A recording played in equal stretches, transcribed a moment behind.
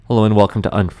Hello and welcome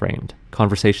to Unframed,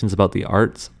 conversations about the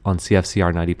arts on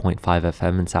CFCR 90.5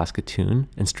 FM in Saskatoon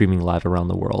and streaming live around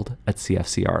the world at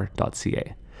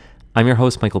cfcr.ca. I'm your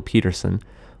host, Michael Peterson.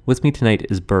 With me tonight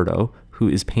is Berto, who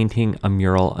is painting a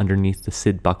mural underneath the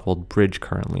Sid Buchwald Bridge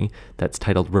currently that's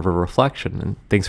titled River Reflection. And thanks